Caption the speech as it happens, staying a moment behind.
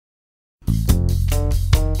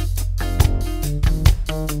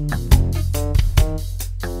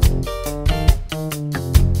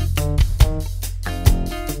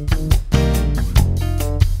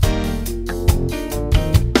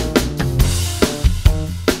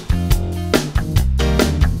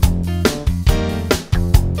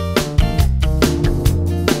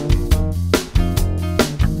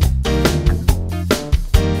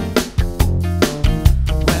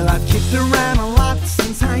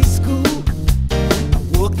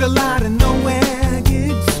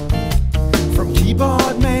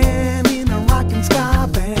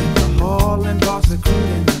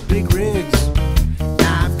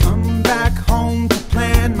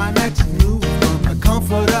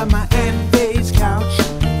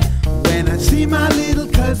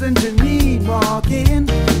doesn't you need walking?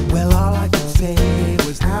 Well, all I could say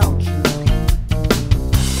was how true.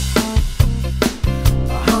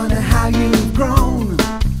 Honey, how you've grown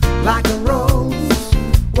like a rose.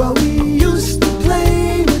 Well, we used to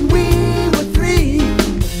play when we were 3.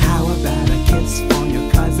 How about a kiss for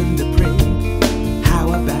your cousin Dupree? How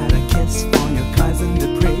about a kiss for your cousin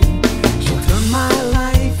Dupree? She turned my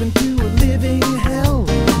life into a living hell.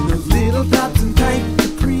 Those little tops and tight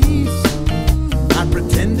capris. I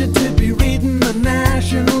pretended to be reading the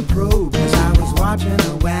National Probe as I was watching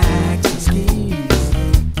her wax and skis.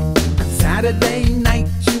 Saturday night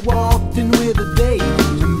she walked in with a date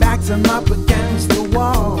and backed him up against the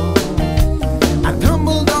wall. I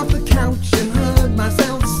tumbled off the couch and heard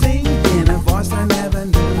myself sing in a voice I never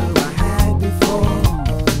knew I had before.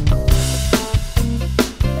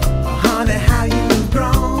 Oh, honey, how you've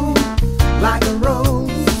grown like a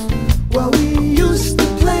rose. Well, we used to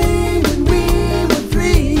play when we were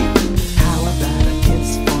 3. How about a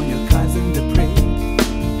kiss for your cousin Dupree?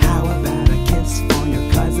 How about a kiss for your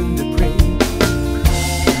cousin Dupree?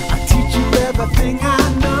 I teach you everything I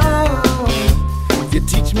know. You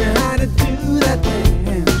teach me how to do that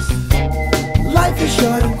dance. Life is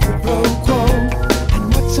short and quid pro quo.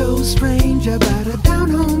 And what's so strange about a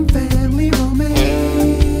down-home family romance?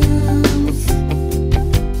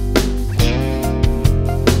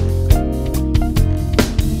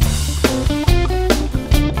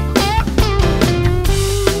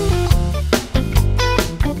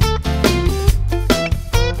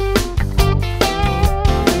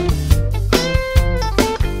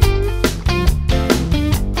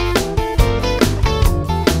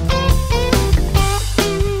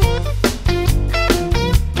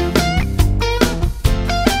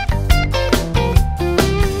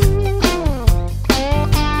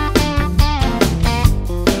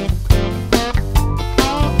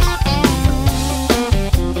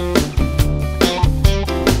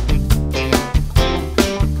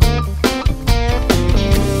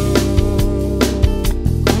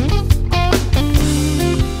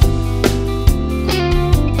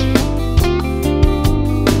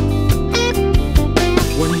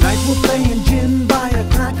 Playing gin by a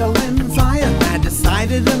crackling fire, I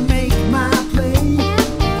decided to make my play.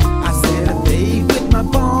 I said, a date with my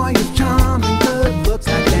boy is charming, good looks,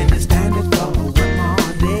 I can't stand it for one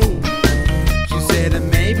more day. She said,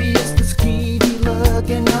 maybe it's the skeevy look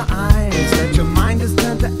in your eyes that your mind has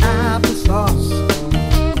turned to applesauce.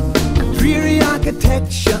 The dreary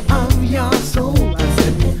architecture of your soul. I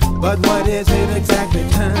said, but what is it exactly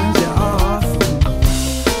turns you off?